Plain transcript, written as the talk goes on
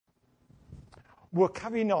We're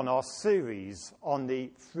carrying on our series on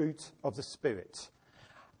the fruit of the Spirit.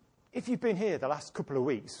 If you've been here the last couple of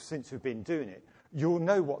weeks since we've been doing it, you'll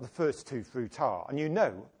know what the first two fruit are. And you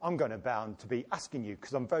know I'm going to bound to be asking you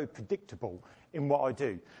because I'm very predictable in what I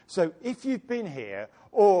do. So if you've been here,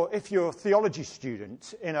 or if you're a theology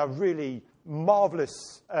student in a really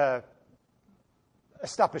marvellous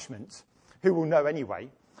establishment, who will know anyway,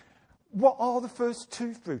 what are the first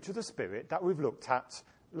two fruit of the Spirit that we've looked at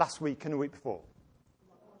last week and the week before?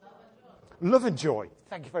 Love and joy.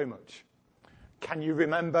 Thank you very much. Can you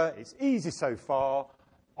remember? It's easy so far.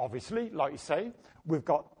 Obviously, like you say, we've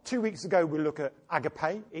got 2 weeks ago we look at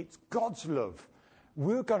agape. It's God's love.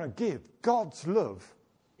 We're going to give God's love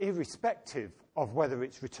irrespective of whether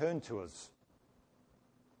it's returned to us.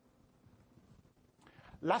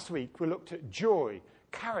 Last week we looked at joy,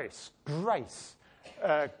 charis, grace,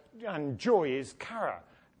 and joy is chara.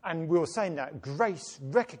 And we were saying that grace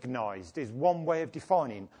recognised is one way of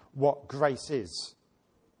defining what grace is.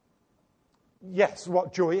 Yes,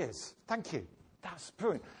 what joy is. Thank you. That's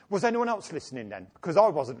brilliant. Was anyone else listening then? Because I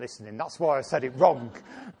wasn't listening. That's why I said it wrong.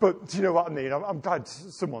 But do you know what I mean? I'm glad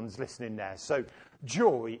someone's listening there. So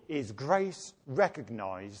joy is grace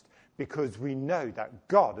recognised because we know that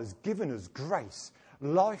God has given us grace,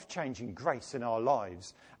 life-changing grace in our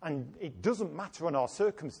lives. And it doesn't matter on our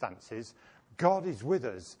circumstances. God is with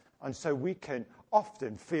us, and so we can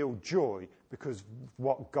often feel joy because of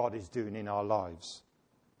what God is doing in our lives.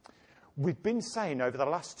 We've been saying over the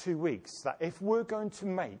last 2 weeks that if we're going to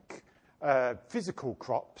make physical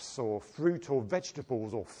crops or fruit or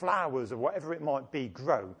vegetables or flowers or whatever it might be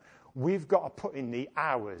grow, we've got to put in the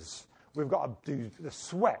hours. We've got to do the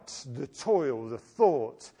sweat, the toil, the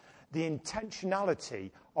thought, the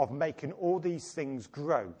intentionality of making all these things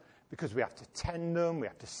grow. Because we have to tend them, we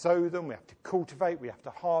have to sow them, we have to cultivate, we have to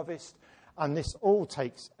harvest, and this all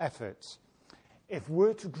takes effort. If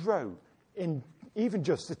we're to grow in even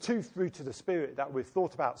just the two fruit of the Spirit that we've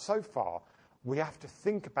thought about so far, we have to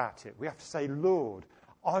think about it. We have to say, Lord,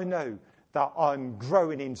 I know that I'm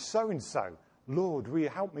growing in so-and-so. Lord, will you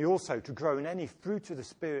help me also to grow in any fruit of the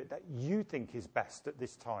Spirit that you think is best at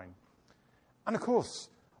this time? And of course,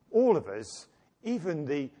 all of us, even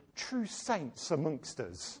the true saints amongst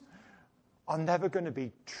us, are never going to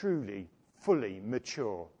be truly, fully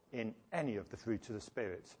mature in any of the fruit of the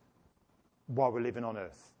Spirit while we're living on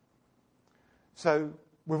earth. So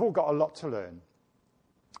we've all got a lot to learn.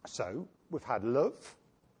 So we've had love,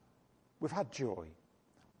 we've had joy.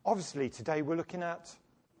 Obviously today we're looking at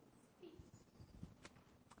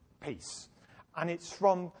peace. And it's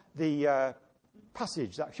from the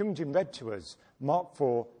passage that Hyungjin read to us, Mark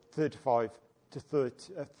 4, 35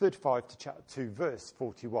 to chapter 2, verse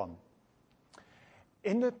 41.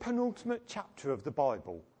 In the penultimate chapter of the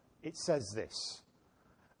Bible, it says this: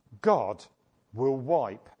 God will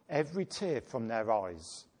wipe every tear from their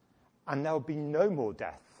eyes, and there'll be no more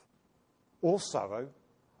death, or sorrow,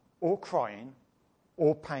 or crying,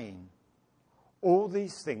 or pain. All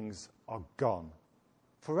these things are gone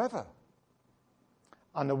forever.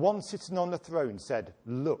 And the one sitting on the throne said,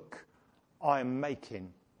 Look, I am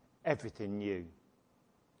making everything new.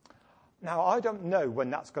 Now, I don't know when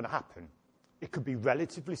that's going to happen. It could be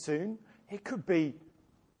relatively soon. It could be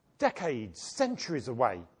decades, centuries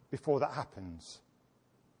away before that happens.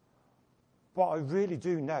 But I really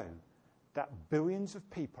do know that billions of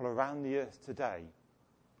people around the earth today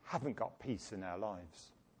haven't got peace in their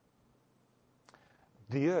lives.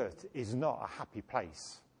 The earth is not a happy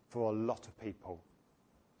place for a lot of people.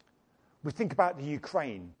 We think about the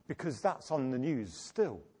Ukraine because that's on the news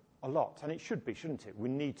still a lot, and it should be, shouldn't it? We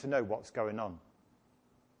need to know what's going on.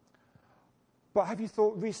 But have you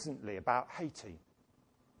thought recently about Haiti,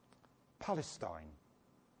 Palestine,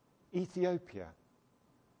 Ethiopia,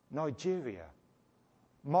 Nigeria,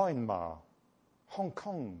 Myanmar, Hong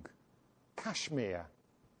Kong, Kashmir,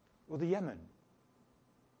 or the Yemen?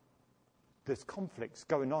 There's conflicts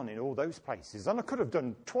going on in all those places. And I could have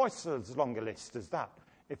done twice as long a list as that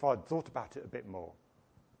if I'd thought about it a bit more.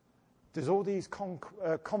 There's all these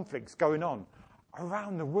conflicts going on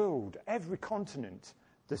around the world, every continent.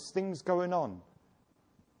 There's things going on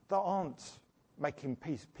that aren't making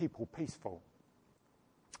people peaceful.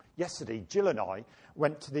 Yesterday, Jill and I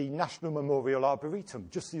went to the National Memorial Arboretum,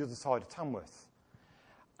 just the other side of Tamworth.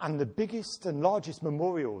 And the biggest and largest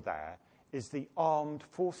memorial there is the Armed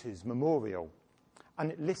Forces Memorial. And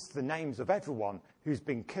it lists the names of everyone who's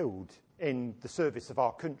been killed in the service of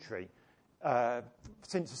our country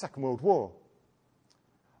since the Second World War.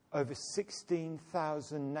 Over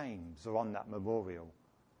 16,000 names are on that memorial.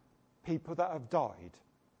 People that have died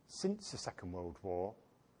since the Second World War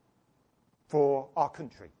for our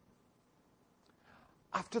country.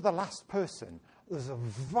 after the last person, there's a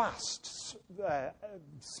vast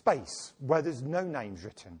space where there's no names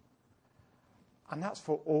written. And that's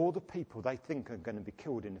for all the people they think are going to be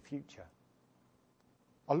killed in the future.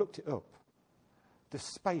 I looked it up. There's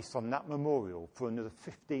space on that memorial for another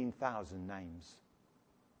 15,000 names.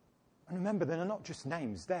 And remember, they're not just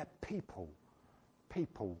names, they're people.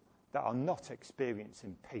 People that are not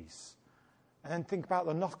experiencing peace. And then think about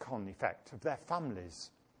the knock-on effect of their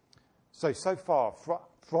families. So far,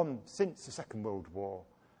 since the Second World War,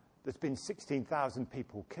 there's been 16,000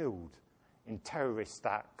 people killed in terrorist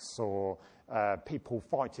acts or people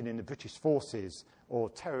fighting in the British forces or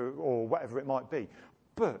terror or whatever it might be.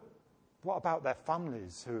 But what about their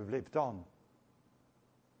families who have lived on?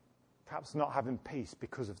 Perhaps not having peace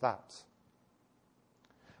because of that.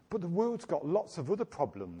 But the world's got lots of other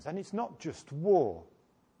problems, and it's not just war.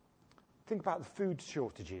 Think about the food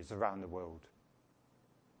shortages around the world.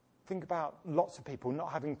 Think about lots of people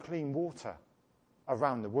not having clean water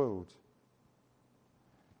around the world.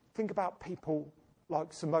 Think about people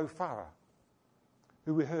like Sir Mo Farah,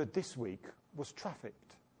 who we heard this week was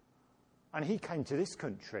trafficked. And he came to this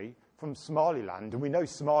country from Somaliland, and we know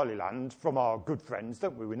Somaliland from our good friends,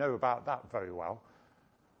 don't we? We know about that very well.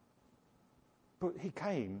 But he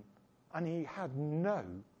came, and he had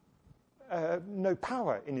no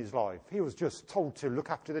power in his life. He was just told to look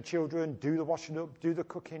after the children, do the washing up, do the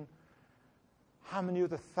cooking. How many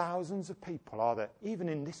other thousands of people are there, even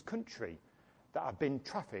in this country, that have been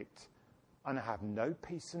trafficked and have no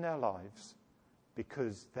peace in their lives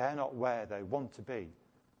because they're not where they want to be,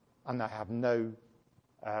 and they have no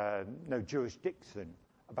jurisdiction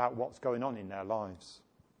about what's going on in their lives?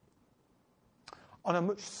 On a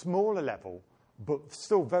much smaller level, but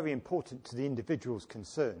still very important to the individuals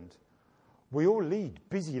concerned, we all lead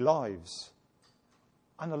busy lives,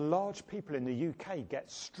 and a large people in the UK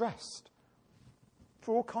get stressed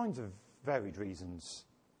for all kinds of varied reasons.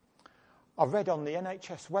 I read on the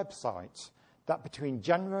NHS website that between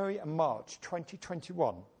January and March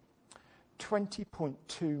 2021,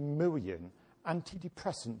 20.2 million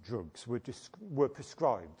antidepressant drugs were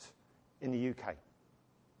prescribed in the UK.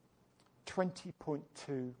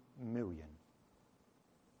 20.2 million.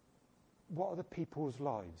 What are the people's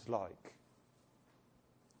lives like?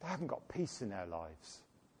 They haven't got peace in their lives,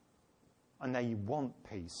 and they want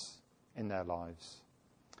peace in their lives.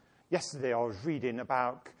 Yesterday I was reading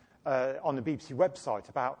about, on the BBC website,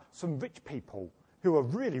 about some rich people who are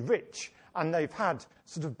really rich, and they've had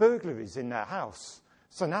sort of burglaries in their house.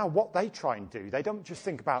 So now what they try and do, they don't just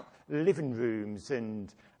think about living rooms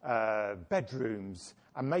and bedrooms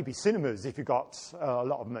and maybe cinemas if you've got a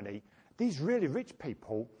lot of money. These really rich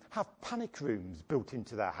people have panic rooms built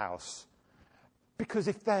into their house. Because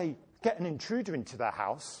if they get an intruder into their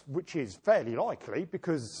house, which is fairly likely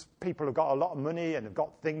because people have got a lot of money and have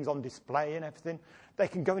got things on display and everything, they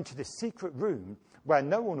can go into this secret room where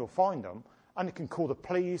no one will find them, and they can call the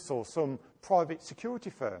police or some private security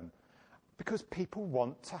firm, because people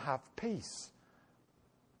want to have peace.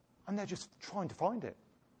 And they're just trying to find it,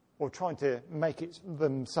 or trying to make it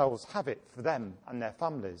themselves have it for them and their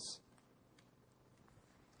families.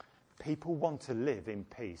 People want to live in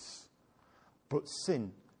peace, but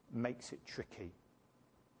sin makes it tricky.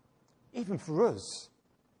 Even for us,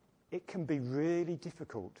 it can be really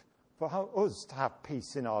difficult for us to have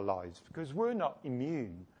peace in our lives, because we're not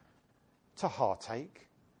immune to heartache,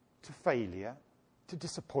 to failure, to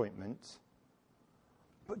disappointment.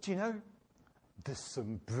 But do you know, there's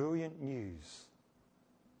some brilliant news.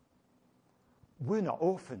 We're not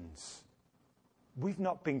orphans. We've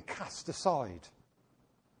not been cast aside.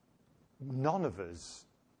 None of us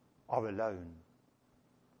are alone.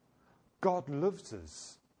 God loves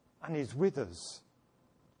us and is with us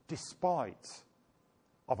despite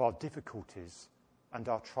of our difficulties and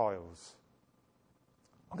our trials.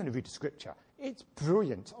 I'm going to read the scripture. It's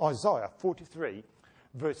brilliant. Isaiah 43,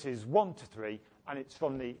 verses 1 to 3, and it's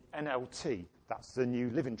from the NLT. That's the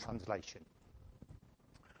New Living Translation.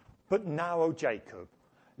 But now, O Jacob,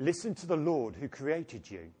 listen to the Lord who created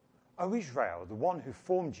you. O Israel, the one who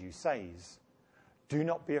formed you, says, do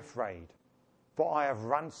not be afraid, for I have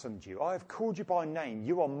ransomed you. I have called you by name.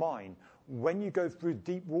 You are mine. When you go through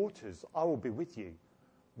deep waters, I will be with you.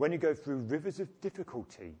 When you go through rivers of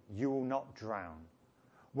difficulty, you will not drown.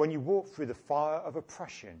 When you walk through the fire of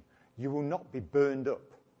oppression, you will not be burned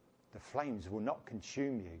up. The flames will not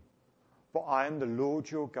consume you. For I am the Lord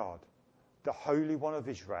your God, the Holy One of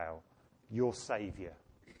Israel, your Saviour.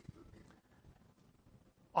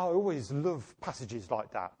 I always love passages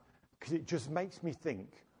like that, because it just makes me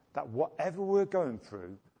think that whatever we're going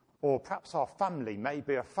through, Or perhaps our family,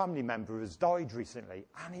 maybe a family member has died recently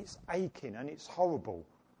and it's aching and it's horrible.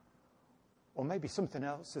 Or maybe something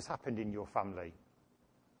else has happened in your family.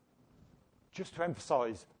 Just to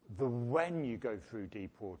emphasize the when you go through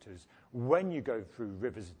deep waters, when you go through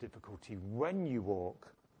rivers of difficulty, when you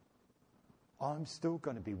walk, I'm still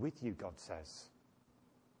going to be with you, God says.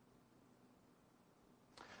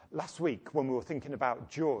 Last week, when we were thinking about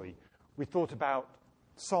joy, we thought about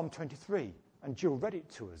Psalm 23, and Jill read it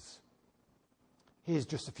to us. Here's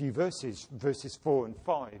just a few verses 4 and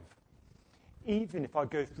 5. Even if I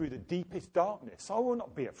go through the deepest darkness, I will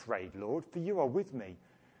not be afraid, Lord, for you are with me.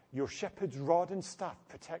 Your shepherd's rod and staff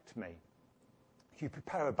protect me. You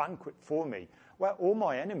prepare a banquet for me where all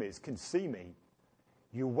my enemies can see me.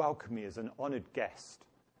 You welcome me as an honoured guest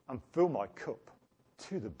and fill my cup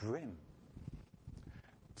to the brim.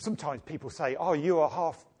 Sometimes people say, oh, you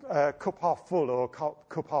are cup half full or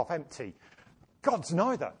cup half empty. God's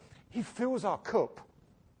neither. He fills our cup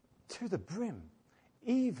to the brim.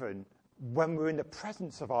 Even when we're in the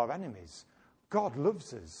presence of our enemies, God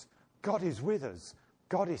loves us. God is with us.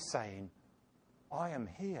 God is saying, I am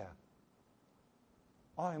here.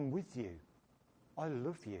 I am with you. I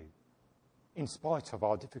love you, in spite of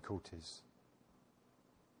our difficulties.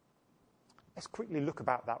 Let's quickly look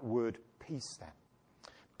about that word peace then.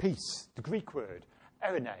 Peace, the Greek word,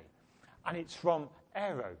 erene, and it's from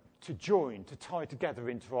aero, to join, to tie together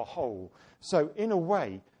into a whole. So in a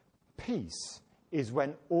way, peace is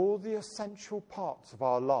when all the essential parts of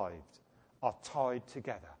our lives are tied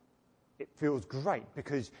together. It feels great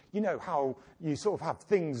because you know how you sort of have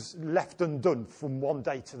things left undone from one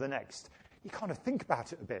day to the next. You kind of think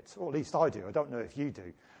about it a bit, or at least I do. I don't know if you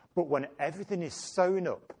do. But when everything is sewn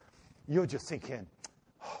up, you're just thinking,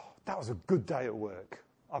 oh, that was a good day at work.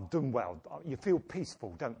 I've done well. You feel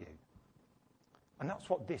peaceful, don't you? And that's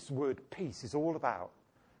what this word peace is all about.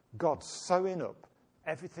 God sewing up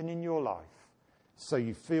everything in your life so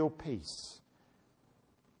you feel peace.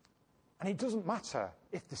 And it doesn't matter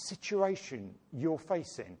if the situation you're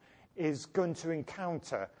facing is going to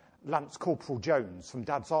encounter Lance Corporal Jones from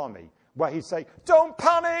Dad's Army, where he'd say, don't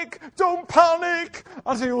panic,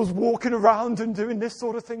 as he was walking around and doing this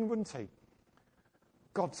sort of thing, wouldn't he?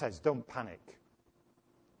 God says, don't panic.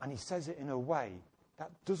 And he says it in a way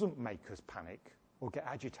that doesn't make us panic or get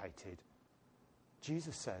agitated.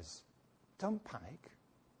 Jesus says, don't panic.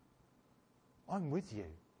 I'm with you.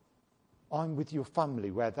 I'm with your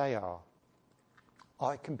family where they are.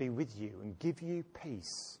 I can be with you and give you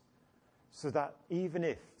peace so that even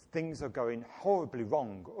if things are going horribly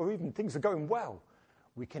wrong or even things are going well,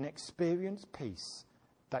 we can experience peace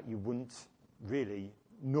that you wouldn't really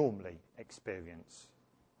normally experience.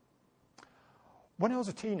 When I was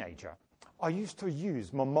a teenager, I used to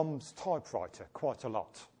use my mum's typewriter quite a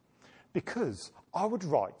lot because I would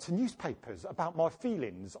write to newspapers about my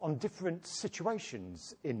feelings on different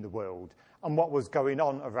situations in the world and what was going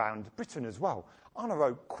on around Britain as well. And I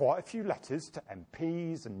wrote quite a few letters to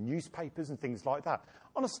MPs and newspapers and things like that.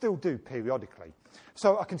 And I still do periodically.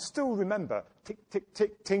 So I can still remember tick, tick,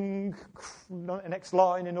 tick, ting, next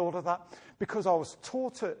line and all of that, because I was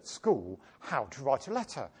taught at school how to write a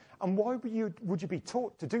letter. And why would you be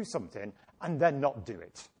taught to do something and then not do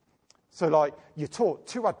it? So like you're taught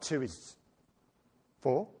 2 add 2 is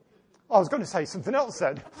 4. I was going to say something else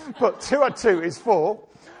then, but 2 add 2 is 4.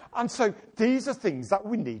 And so these are things that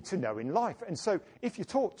we need to know in life. And so if you're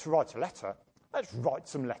taught to write a letter, let's write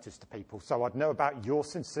some letters to people so I'd know about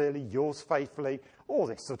yours sincerely, yours faithfully, all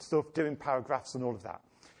this sort of stuff, doing paragraphs and all of that.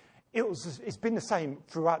 It's been the same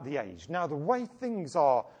throughout the age. Now, the way things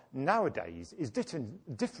are nowadays is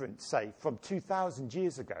different, say, from 2,000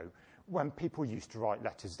 years ago when people used to write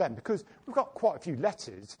letters then, because we've got quite a few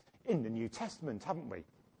letters in the New Testament, haven't we?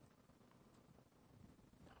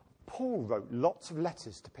 Paul wrote lots of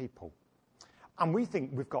letters to people. And we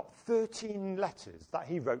think we've got 13 letters that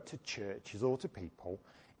he wrote to churches or to people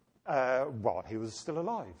while he was still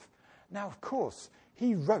alive. Now, of course,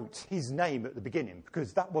 he wrote his name at the beginning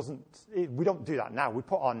because we don't do that now. We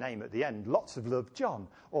put our name at the end. Lots of love, John,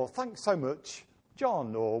 or thanks so much,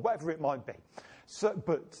 John, or whatever it might be. So,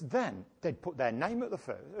 but then they'd put their name at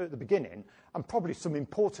the beginning and probably some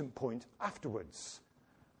important point afterwards.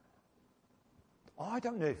 I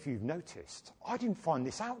don't know if you've noticed, I didn't find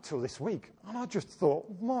this out till this week, and I just thought,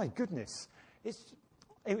 my goodness,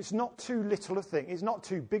 it's not too little a thing, it's not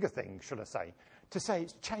too big a thing, should I say, to say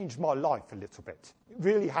it's changed my life a little bit. It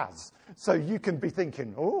really has. So you can be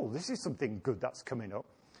thinking, oh, this is something good that's coming up.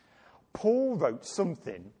 Paul wrote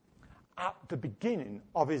something at the beginning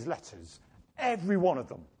of his letters, every one of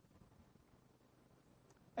them.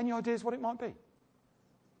 Any ideas what it might be?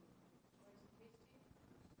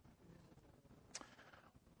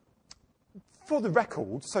 For the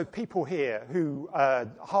record, so people here who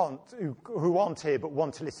aren't here but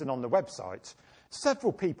want to listen on the website,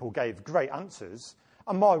 several people gave great answers.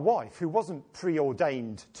 And my wife, who wasn't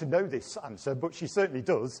preordained to know this answer, but she certainly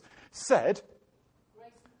does, said,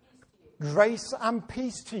 grace and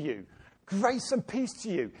peace to you. Grace and peace to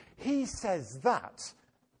you. He says that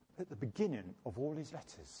at the beginning of all his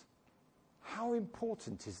letters. How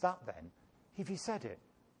important is that then, if he said it?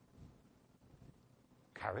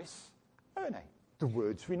 Charis, Erne, the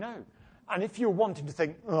words we know. And if you're wanting to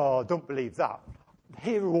think, oh, I don't believe that,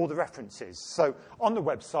 here are all the references. So on the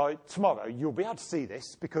website, tomorrow, you'll be able to see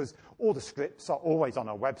this because all the scripts are always on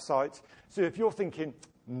our website. So if you're thinking,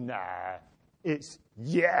 nah, it's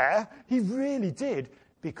yeah, he really did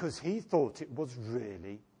because he thought it was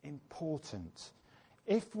really important.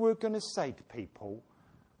 If we're going to say to people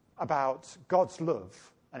about God's love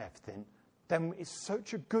and everything, then it's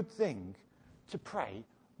such a good thing to pray,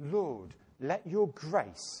 Lord, let your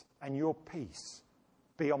grace and your peace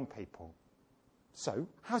be on people. So,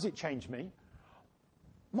 how's it changed me?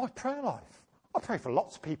 My prayer life. I pray for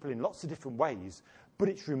lots of people in lots of different ways, but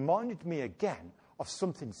it's reminded me again of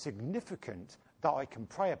something significant that I can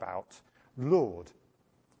pray about. Lord,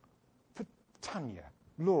 for Tanya,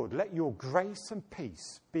 Lord, let your grace and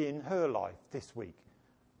peace be in her life this week.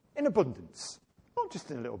 In abundance. Not just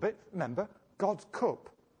in a little bit. Remember, God's cup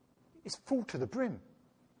is full to the brim.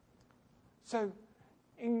 So,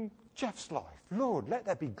 in Jeff's life, Lord, let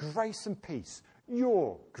there be grace and peace.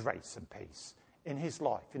 Your grace and peace in his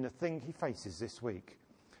life, in the thing he faces this week.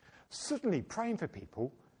 Suddenly, praying for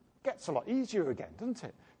people gets a lot easier again, doesn't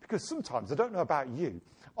it? Because sometimes, I don't know about you,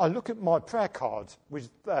 I look at my prayer card with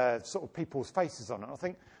sort of people's faces on it, and I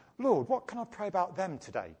think, Lord, what can I pray about them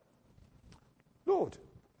today? Lord,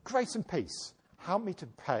 grace and peace. Help me to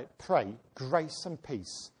pray grace and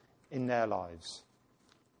peace in their lives.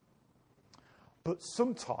 But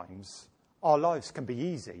sometimes our lives can be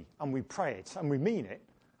easy, and we pray it, and we mean it,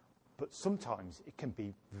 but sometimes it can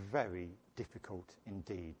be very difficult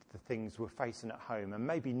indeed, the things we're facing at home, and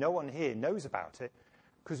maybe no one here knows about it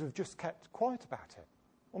because we've just kept quiet about it,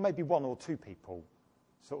 or maybe one or two people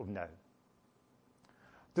sort of know.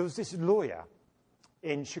 There was this lawyer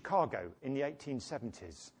in Chicago in the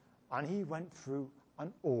 1870s, and he went through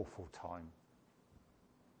an awful time.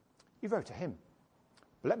 He wrote a hymn,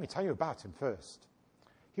 but let me tell you about him first.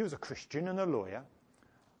 He was a Christian and a lawyer,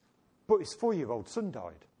 but his 4-year-old son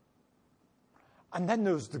died. And then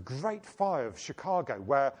there was the Great Fire of Chicago,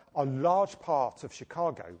 where a large part of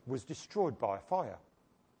Chicago was destroyed by a fire.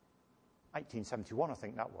 1871, I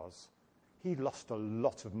think that was. He lost a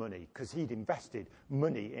lot of money because he'd invested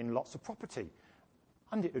money in lots of property,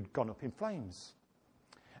 and it had gone up in flames.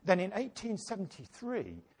 Then in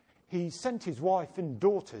 1873, he sent his wife and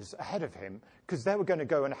daughters ahead of him because they were going to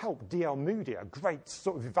go and help D.L. Moody, a great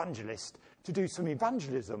sort of evangelist, to do some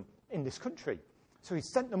evangelism in this country. So he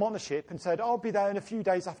sent them on a ship and said, I'll be there in a few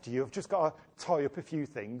days after you. I've just got to tie up a few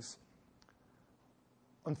things.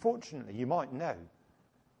 Unfortunately, you might know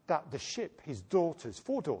that the ship his daughters,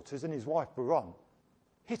 4 daughters and his wife were on,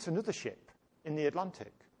 hit another ship in the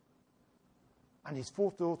Atlantic. And his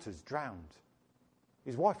 4 daughters drowned.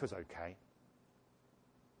 His wife was okay.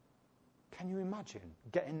 Can you imagine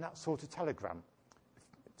getting that sort of telegram?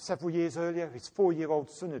 Several years earlier, his 4-year-old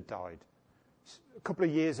son had died. A couple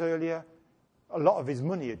of years earlier, a lot of his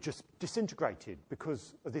money had just disintegrated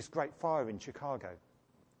because of this great fire in Chicago.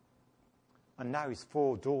 And now his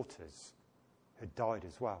 4 daughters had died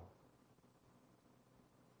as well.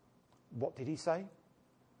 What did he say?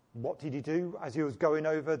 What did he do as he was going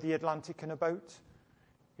over the Atlantic in a boat?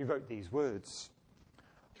 He wrote these words.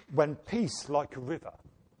 When peace like a river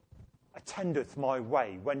attendeth my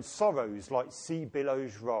way, when sorrows like sea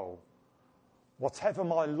billows roll, whatever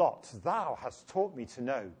my lot thou hast taught me to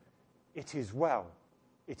know, it is well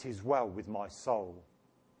with my soul.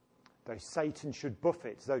 Though Satan should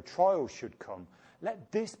buffet, though trials should come,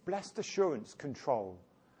 let this blessed assurance control,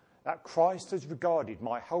 that Christ has regarded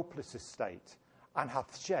my helpless estate, and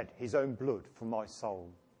hath shed his own blood for my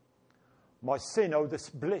soul. My sin, oh, the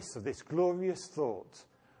bliss of this glorious thought,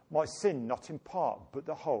 my sin not in part but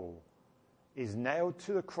the whole, is nailed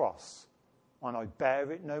to the cross, and I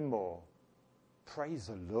bear it no more. Praise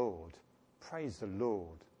the Lord, praise the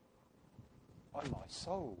Lord, oh my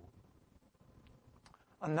soul.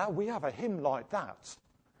 And now we have a hymn like that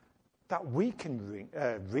we can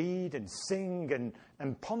read and sing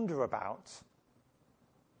and ponder about.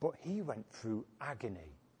 But he went through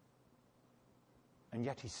agony. And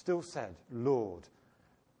yet he still said, Lord,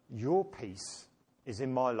 your peace is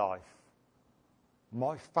in my life.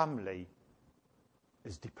 My family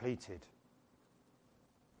is depleted.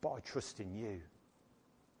 But I trust in you.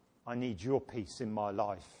 I need your peace in my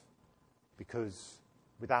life, because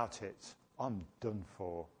without it, I'm done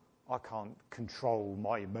for. I can't control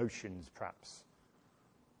my emotions, perhaps.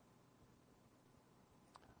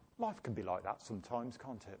 Life can be like that sometimes,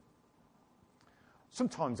 can't it?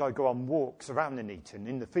 Sometimes I go on walks around Nuneaton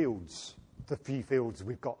in the fields, the few fields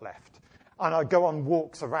we've got left, and I go on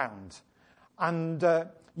walks around. And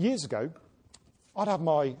years ago, I'd have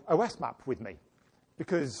my OS map with me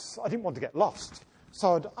because I didn't want to get lost.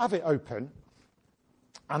 So I'd have it open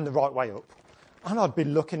and the right way up. And I'd be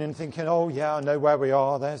looking and thinking, oh, yeah, I know where we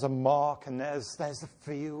are. There's a mark and there's the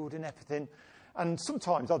field and everything. And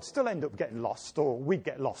sometimes I'd still end up getting lost, or we'd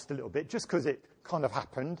get lost a little bit just because it kind of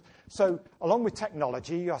happened. So along with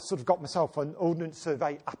technology, I sort of got myself an Ordnance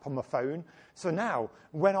Survey app on my phone. So now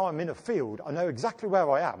when I'm in a field, I know exactly where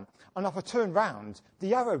I am. And if I turn round,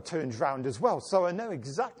 the arrow turns round as well. So I know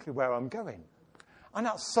exactly where I'm going. And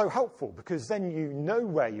that's so helpful because then you know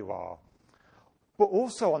where you are. But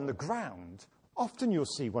also on the ground, often you'll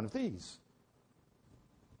see one of these.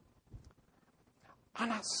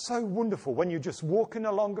 And that's so wonderful when you're just walking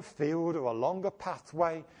along a field or along a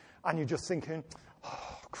pathway and you're just thinking,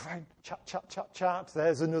 oh, great, chat, chat, chat, chat.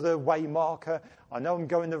 There's another way marker. I know I'm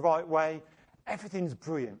going the right way. Everything's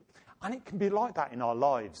brilliant. And it can be like that in our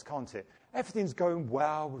lives, can't it? Everything's going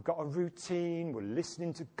well. We've got a routine. We're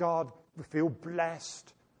listening to God. We feel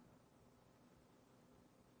blessed.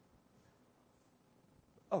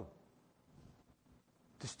 Oh,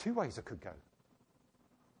 there's two ways I could go.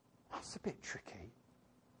 That's a bit tricky.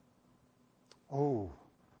 Oh,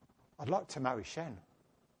 I'd like to marry Shen.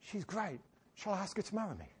 She's great. Shall I ask her to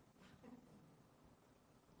marry me?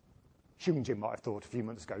 Hyungjin might have thought a few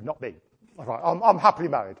months ago, not me. All right, I'm happily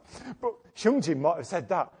married. But Hyungjin might have said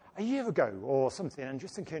that a year ago or something and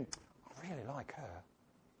just thinking, I really like her.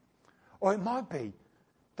 Or it might be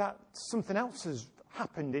that something else has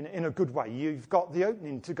happened in a good way. You've got the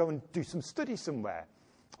opening to go and do some study somewhere.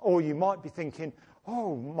 Or you might be thinking,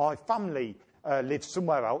 oh, my family lives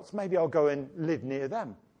somewhere else. Maybe I'll go and live near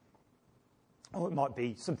them. Or it might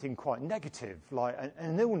be something quite negative, like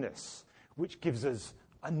an illness, which gives us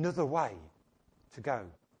another way to go.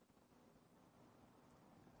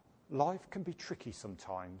 Life can be tricky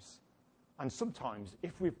sometimes. And sometimes,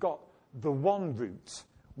 if we've got the one route,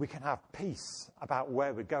 we can have peace about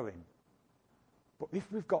where we're going. But if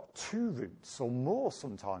we've got two routes or more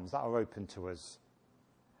sometimes that are open to us,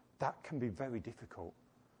 that can be very difficult.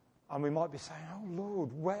 And we might be saying, oh,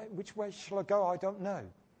 Lord, which way shall I go? I don't know.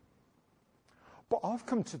 But I've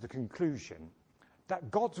come to the conclusion that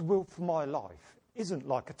God's will for my life isn't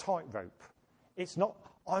like a tightrope. It's not,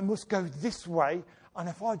 I must go this way, and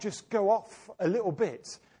if I just go off a little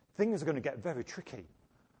bit, things are going to get very tricky.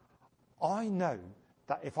 I know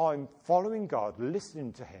that if I'm following God,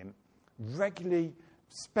 listening to him, regularly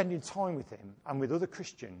spending time with him and with other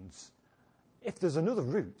Christians, if there's another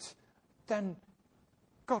route, then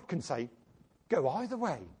God can say, go either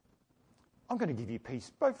way. I'm going to give you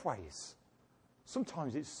peace both ways.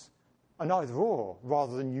 Sometimes it's an either or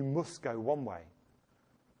rather than you must go one way.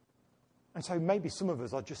 And so maybe some of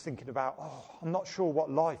us are just thinking about, oh, I'm not sure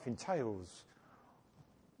what life entails.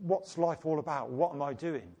 What's life all about? What am I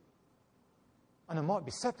doing? And there might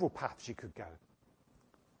be several paths you could go.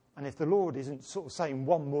 And if the Lord isn't sort of saying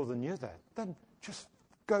one more than the other, then just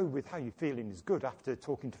go with how you're feeling is good after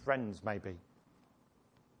talking to friends maybe.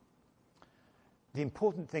 The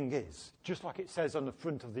important thing is, just like it says on the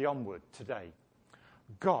front of the Onward today,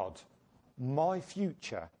 God, my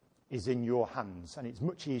future is in your hands. And it's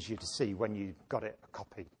much easier to see when you've got it a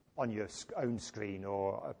copy on your own screen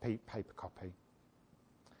or a paper copy.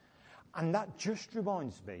 And that just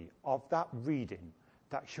reminds me of that reading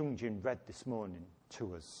that Hyungjin read this morning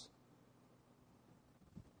to us.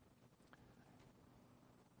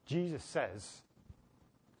 Jesus says,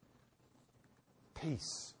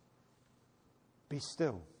 peace, be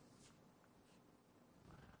still.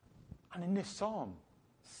 And in this psalm,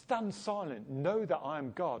 stand silent, know that I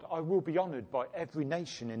am God. I will be honoured by every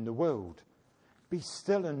nation in the world. Be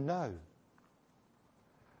still and know.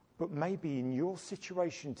 But maybe in your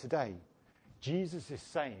situation today, Jesus is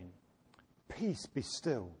saying, peace, be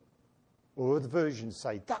still. Or other versions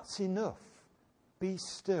say, that's enough. Be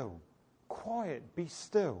still. Quiet, be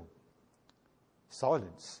still.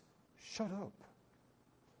 Silence, shut up.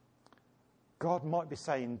 God might be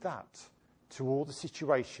saying that to all the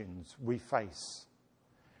situations we face.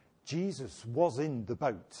 Jesus was in the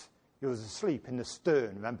boat. He was asleep in the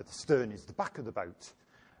stern. Remember, the stern is the back of the boat.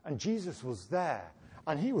 And Jesus was there,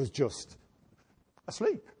 and he was just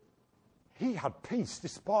asleep. He had peace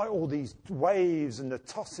despite all these waves and the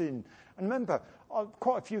tossing. And remember,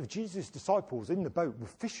 quite a few of Jesus' disciples in the boat were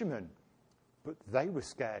fishermen, but they were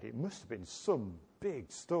scared. It must have been some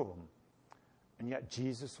big storm. And yet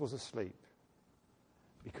Jesus was asleep,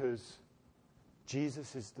 because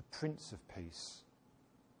Jesus is the Prince of Peace.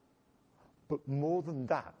 But more than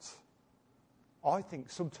that, I think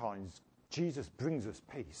sometimes Jesus brings us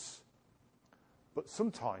peace. But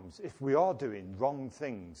sometimes if we are doing wrong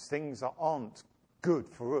things, things that aren't good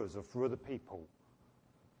for us or for other people,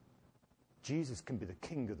 Jesus can be the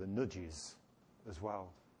king of the nudges as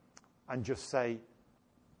well. And just say,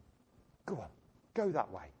 go on, go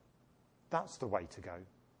that way. That's the way to go.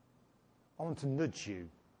 I want to nudge you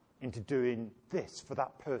into doing this for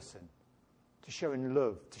that person, to showing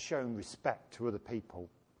love, to showing respect to other people.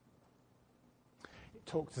 It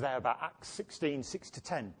talks there about Acts 16,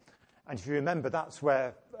 6-10. And if you remember, that's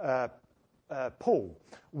where Paul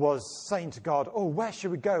was saying to God, oh, where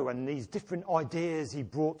should we go? And these different ideas he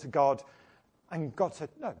brought to God. And God said,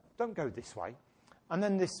 no, don't go this way. And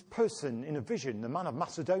then this person in a vision, the man of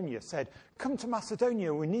Macedonia, said, come to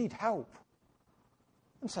Macedonia, we need help.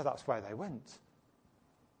 And so that's where they went.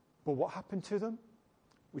 But what happened to them?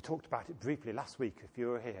 We talked about it briefly last week, if you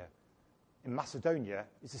were here. In Macedonia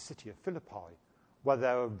is the city of Philippi, where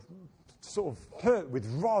they were sort of hurt with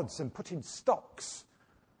rods and put in stocks.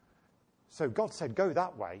 So God said, go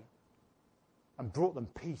that way, and brought them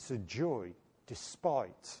peace and joy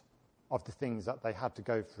despite of the things that they had to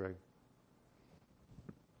go through.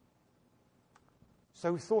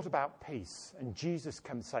 So we thought about peace, and Jesus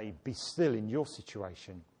can say, be still in your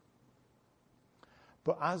situation.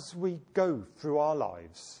 But as we go through our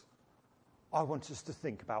lives, I want us to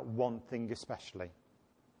think about one thing especially.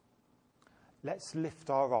 Let's lift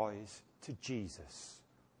our eyes to Jesus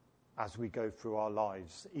as we go through our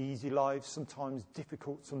lives. Easy lives sometimes,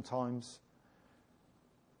 difficult sometimes.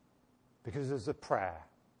 Because there's a prayer,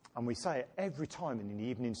 and we say it every time in the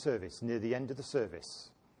evening service, near the end of the service.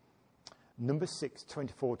 Number 6,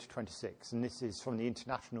 24-26, and this is from the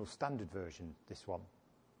International Standard Version, this one.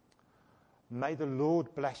 May the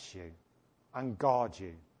Lord bless you and guard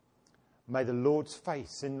you. May the Lord's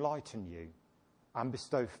face enlighten you and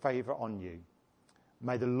bestow favour on you.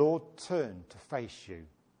 May the Lord turn to face you,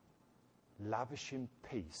 lavishing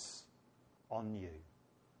peace on you.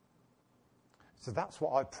 So that's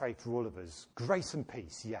what I pray for all of us. Grace and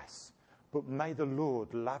peace, yes. But may the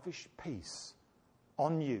Lord lavish peace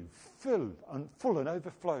on you, full and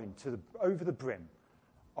overflowing over the brim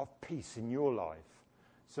of peace in your life.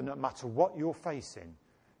 So no matter what you're facing,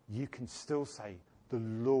 you can still say, the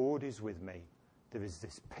Lord is with me. There is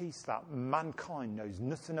this peace that mankind knows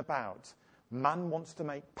nothing about. Man wants to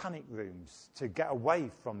make panic rooms to get away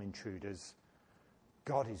from intruders.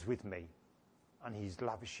 God is with me, and he's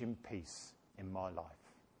lavishing peace in my life.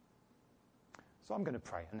 So I'm going to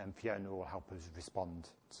pray, and then Fiona will help us respond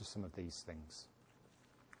to some of these things.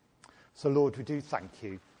 So Lord, we do thank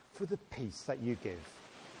you for the peace that you give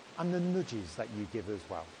and the nudges that you give as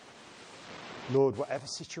well. Lord, whatever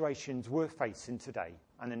situations we're facing today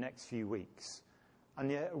and the next few weeks,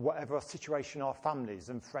 and whatever situation our families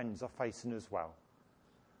and friends are facing as well,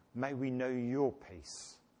 may we know your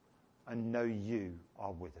peace and know you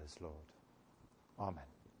are with us, Lord. Amen.